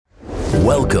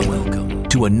Welcome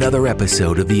to another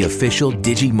episode of the official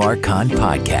DigiMarCon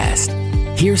podcast.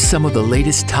 Here's some of the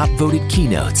latest top-voted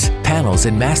keynotes, panels,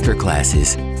 and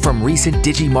masterclasses from recent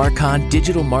DigiMarCon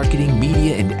digital marketing,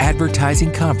 media, and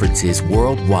advertising conferences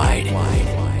worldwide.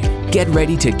 Get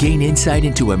ready to gain insight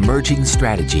into emerging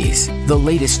strategies, the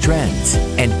latest trends,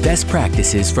 and best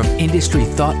practices from industry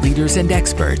thought leaders and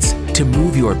experts to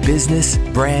move your business,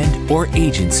 brand, or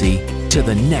agency to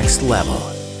the next level.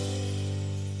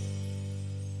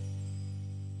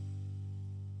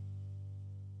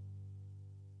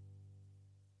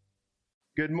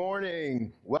 Good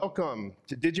morning. Welcome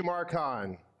to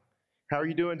DigiMarCon. How are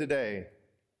you doing today?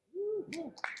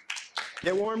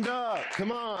 Get warmed up.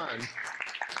 Come on.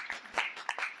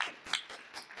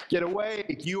 Get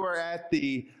awake. You are at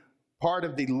the part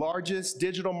of the largest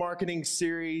digital marketing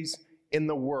series in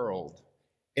the world.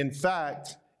 In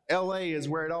fact, LA is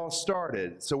where it all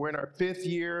started. So we're in our 5th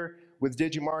year with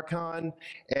DigiMarCon,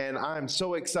 and I'm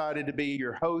so excited to be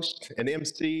your host and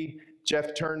MC,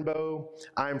 Jeff Turnbow.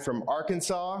 I'm from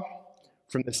Arkansas,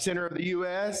 from the center of the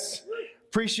U.S.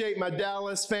 Appreciate my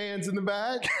Dallas fans in the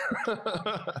back.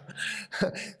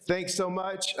 Thanks so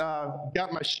much.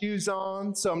 Got my shoes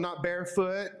on, so I'm not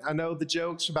barefoot. I know the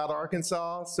jokes about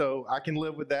Arkansas, so I can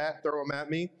live with that. Throw them at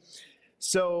me.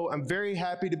 So I'm very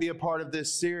happy to be a part of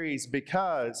this series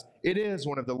because it is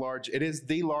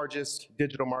the largest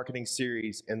digital marketing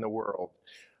series in the world.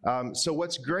 So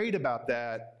what's great about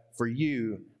that for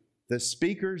you, the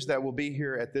speakers that will be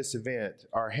here at this event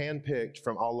are handpicked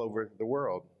from all over the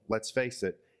world. Let's face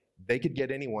it, they could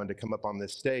get anyone to come up on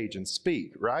this stage and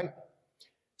speak, right?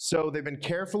 So they've been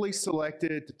carefully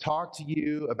selected to talk to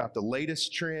you about the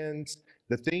latest trends,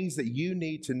 the things that you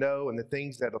need to know, and the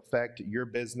things that affect your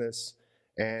business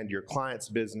and your client's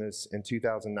business in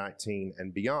 2019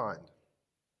 and beyond.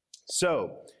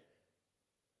 So,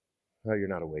 oh, you're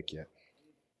not awake yet.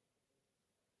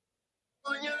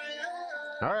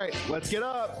 All right, let's get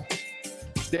up.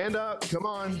 Stand up, come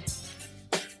on.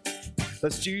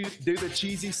 Let's do the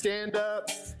cheesy stand up,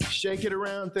 shake it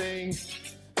around thing.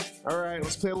 All right,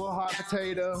 let's play a little hot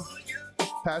potato.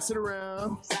 Pass it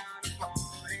around.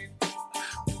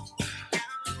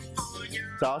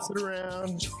 Toss it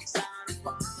around.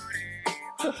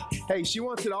 Hey, she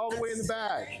wants it all the way in the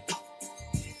back.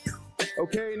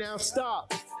 Okay, now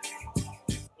stop.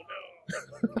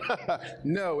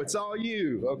 No, it's all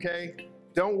you, okay?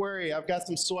 Don't worry, I've got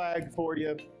some swag for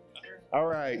you. All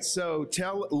right, so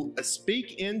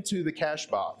speak into the cash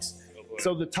box.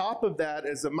 So the top of that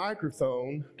is a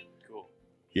microphone. Cool.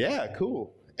 Yeah,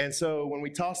 cool. And so when we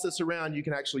toss this around, you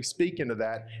can actually speak into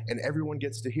that, and everyone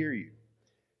gets to hear you.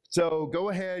 So go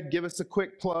ahead, give us a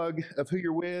quick plug of who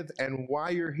you're with and why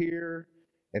you're here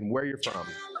and where you're from.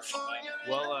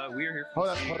 Well, we are here. Hold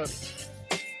up.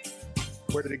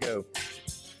 Where did it go?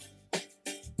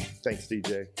 Thanks,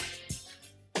 DJ.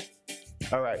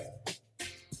 All right.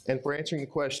 And for answering the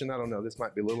question, I don't know, this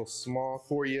might be a little small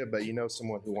for you, but you know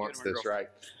someone who wants this, right?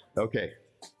 Okay.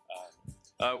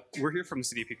 We're here from the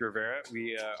city of Pico Rivera.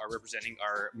 We are representing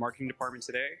our marketing department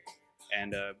today,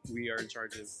 and we are in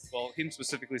charge of, well, him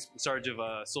specifically is in charge of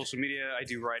social media. I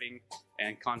do writing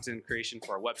and content creation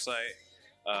for our website.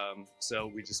 So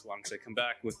we just wanted to come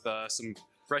back with some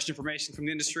fresh information from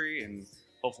the industry and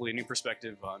hopefully a new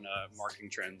perspective on marketing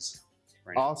trends.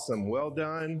 Right now. Awesome. Well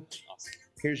done. Awesome.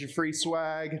 Here's your free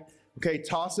swag. Okay,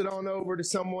 toss it on over to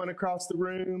someone across the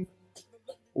room.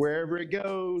 Wherever it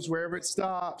goes, wherever it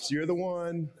stops, you're the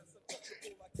one.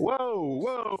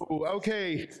 Whoa.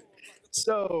 Okay.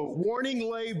 So, warning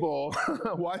label.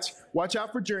 Watch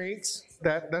out for drinks.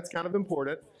 That's kind of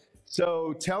important.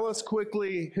 So, tell us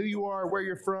quickly who you are, where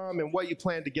you're from, and what you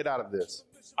plan to get out of this.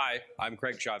 Hi, I'm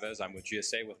Craig Chavez. I'm with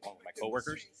GSA with one of my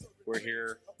coworkers. We're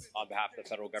here on behalf of the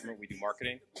federal government. We do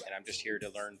marketing, and I'm just here to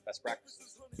learn best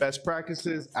practices. Best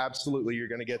practices, absolutely. You're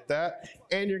going to get that.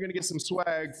 And you're going to get some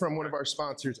swag from one of our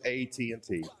sponsors, AT&T.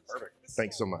 Perfect.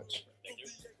 Thanks so much. Thank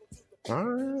you. All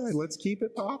right, let's keep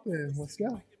it popping. Let's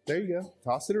go. There you go.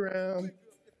 Toss it around.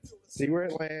 See where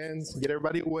it lands. Get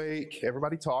everybody awake.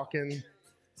 Everybody talking.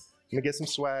 Let me get some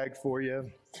swag for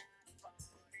you.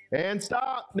 And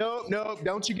stop. Nope.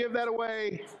 Don't you give that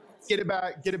away. Get it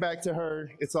back to her.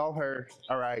 It's all her.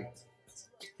 All right.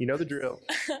 You know the drill.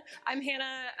 I'm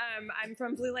Hannah. I'm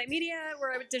from Blue Light Media.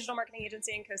 We're a digital marketing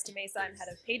agency in Costa Mesa. I'm head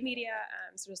of paid media.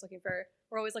 So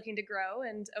we're always looking to grow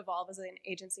and evolve as an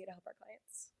agency to help our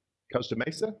clients. Costa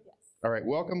Mesa? Yes. All right,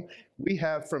 welcome. We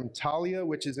have from Talia,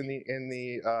 which is in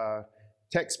the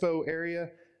Texpo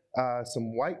area,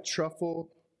 some white truffle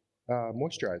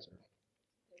moisturizer.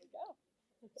 There we go.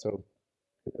 So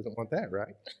who doesn't want that,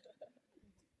 right?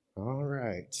 All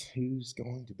right, who's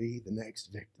going to be the next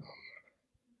victim?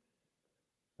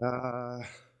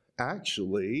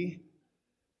 Actually,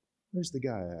 where's the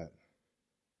guy at?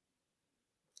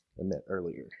 I met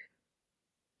earlier.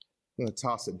 I'm going to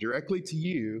toss it directly to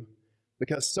you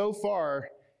because so far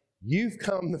you've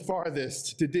come the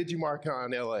farthest to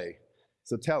DigiMarCon LA.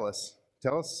 So tell us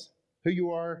who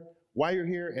you are, why you're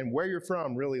here, and where you're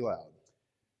from really loud.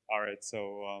 All right,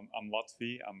 so I'm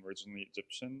Lotfi. I'm originally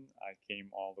Egyptian. I came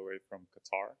all the way from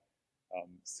Qatar,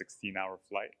 16-hour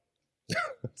flight.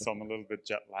 So I'm a little bit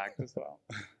jet lagged as well.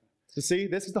 So see,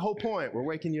 this is the whole point. We're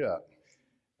waking you up.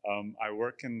 I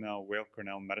work in Weill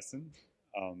Cornell Medicine,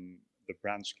 the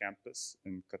branch campus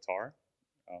in Qatar.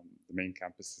 The main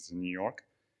campus is in New York.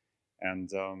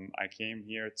 And I came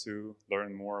here to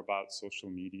learn more about social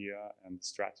media and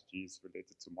strategies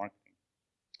related to marketing.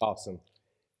 Awesome.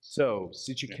 So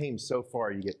since you came so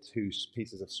far, you get 2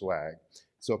 pieces of swag.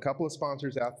 So a couple of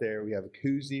sponsors out there. We have a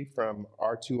koozie from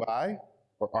R2I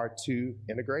or R2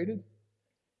 Integrated.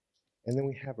 And then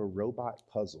we have a robot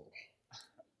puzzle.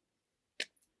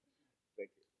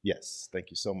 Thank you. Yes, thank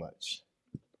you so much.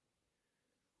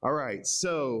 All right,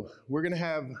 so we're going to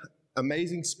have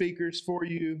amazing speakers for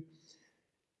you.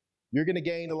 You're going to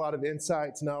gain a lot of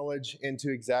insights, knowledge into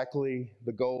exactly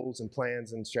the goals and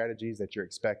plans and strategies that you're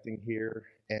expecting here.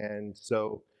 And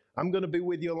so I'm going to be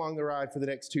with you along the ride for the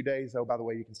next 2 days. Oh, by the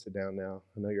way, you can sit down now.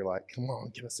 I know you're like, come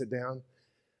on, can I sit down?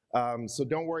 So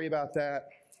don't worry about that.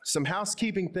 Some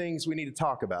housekeeping things we need to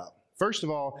talk about. First of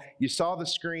all, you saw the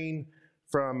screen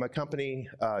from a company,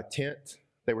 Tint.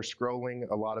 They were scrolling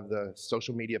a lot of the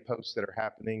social media posts that are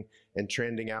happening and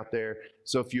trending out there.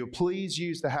 So if you please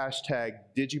use the hashtag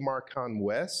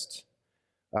DigiMarConWest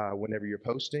whenever you're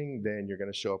posting, then you're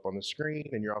going to show up on the screen,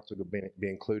 and you're also going to be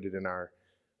included in our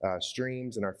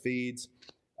streams and our feeds.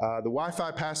 The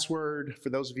Wi-Fi password,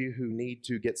 for those of you who need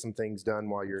to get some things done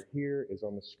while you're here, is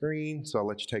on the screen, so I'll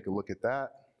let you take a look at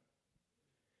that.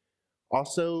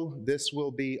 Also, this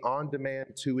will be on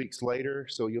demand 2 weeks later,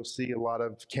 so you'll see a lot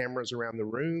of cameras around the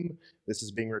room. This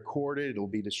is being recorded. It'll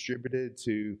be distributed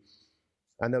to,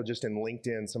 I know just in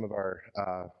LinkedIn, some of our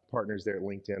partners there at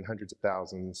LinkedIn, hundreds of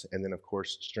thousands, and then of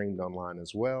course streamed online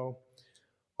as well.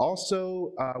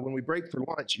 Also, when we break for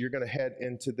lunch, you're going to head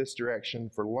into this direction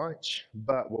for lunch,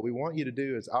 but what we want you to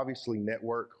do is obviously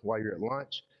network while you're at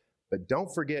lunch, but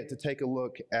don't forget to take a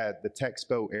look at the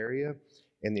Texpo area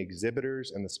and the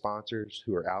exhibitors and the sponsors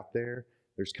who are out there.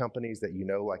 There's companies that you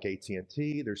know like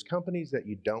AT&T. There's companies that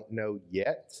you don't know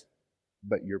yet,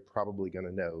 but you're probably going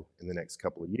to know in the next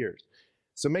couple of years.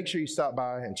 So make sure you stop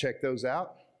by and check those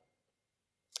out.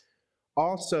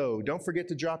 Also, don't forget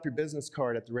to drop your business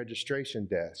card at the registration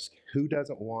desk. Who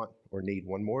doesn't want or need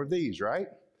one more of these, right?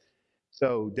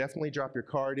 So definitely drop your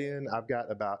card in. I've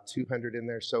got about 200 in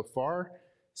there so far.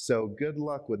 So good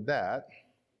luck with that.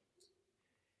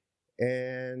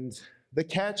 And the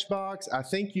catch box, I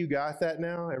think you got that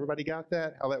now. Everybody got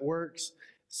that, how that works?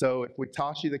 So if we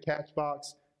toss you the catch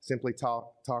box, simply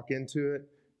talk into it,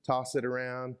 toss it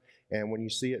around, and when you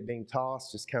see it being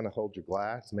tossed, just kind of hold your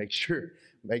glass. Make sure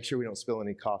we don't spill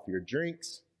any coffee or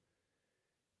drinks.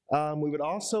 We would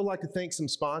also like to thank some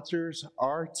sponsors.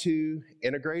 R2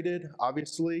 Integrated,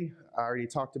 obviously, I already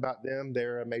talked about them.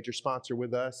 They're a major sponsor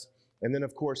with us. And then,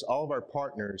 of course, all of our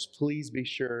partners, please be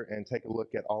sure and take a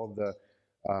look at all of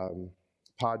the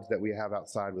pods that we have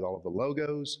outside with all of the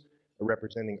logos,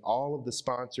 representing all of the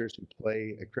sponsors who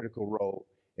play a critical role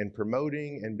in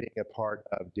promoting and being a part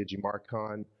of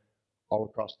DigiMarCon all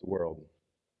across the world.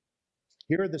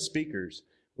 Here are the speakers.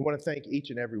 We want to thank each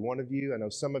and every one of you. I know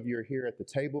some of you are here at the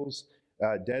tables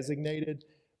designated,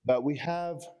 but we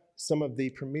have some of the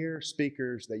premier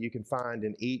speakers that you can find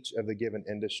in each of the given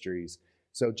industries.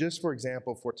 So just for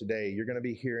example, for today, you're going to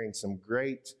be hearing some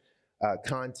great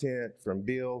content from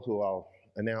Bill, who I'll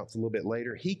announce a little bit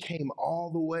later. He came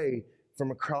all the way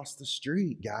from across the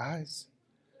street, guys.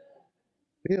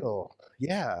 Bill,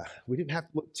 yeah, we didn't have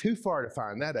to look too far to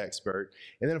find that expert.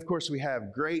 And then, of course, we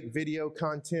have great video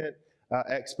content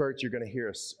experts. You're going to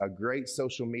hear a great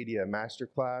social media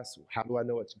masterclass. How do I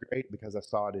know it's great? Because I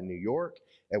saw it in New York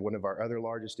at one of our other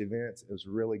largest events. It was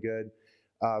really good.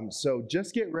 So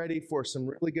just get ready for some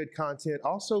really good content.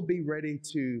 Also be ready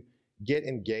to get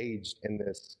engaged in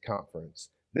this conference.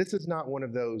 This is not one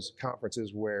of those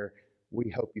conferences where we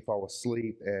hope you fall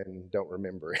asleep and don't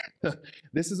remember it.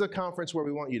 This is a conference where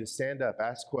we want you to stand up,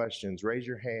 ask questions, raise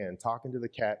your hand, talk into the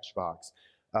catch box,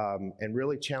 and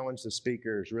really challenge the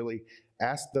speakers, really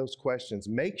ask those questions.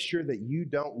 Make sure that you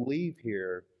don't leave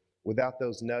here without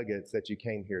those nuggets that you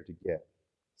came here to get.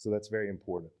 So that's very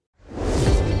important.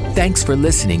 Thanks for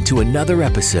listening to another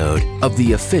episode of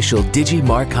the official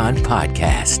DigiMarcon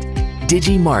podcast.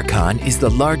 DigiMarcon is the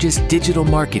largest digital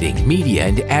marketing, media,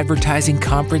 and advertising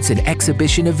conference and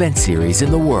exhibition event series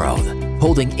in the world,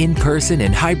 holding in-person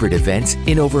and hybrid events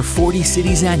in over 40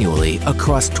 cities annually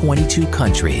across 22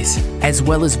 countries, as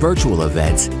well as virtual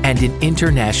events and an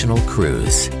international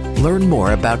cruise. Learn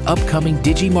more about upcoming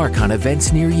DigiMarcon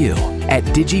events near you at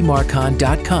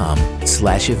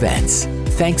digimarcon.com/events.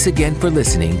 Thanks again for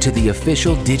listening to the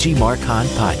official DigiMarcon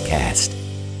podcast.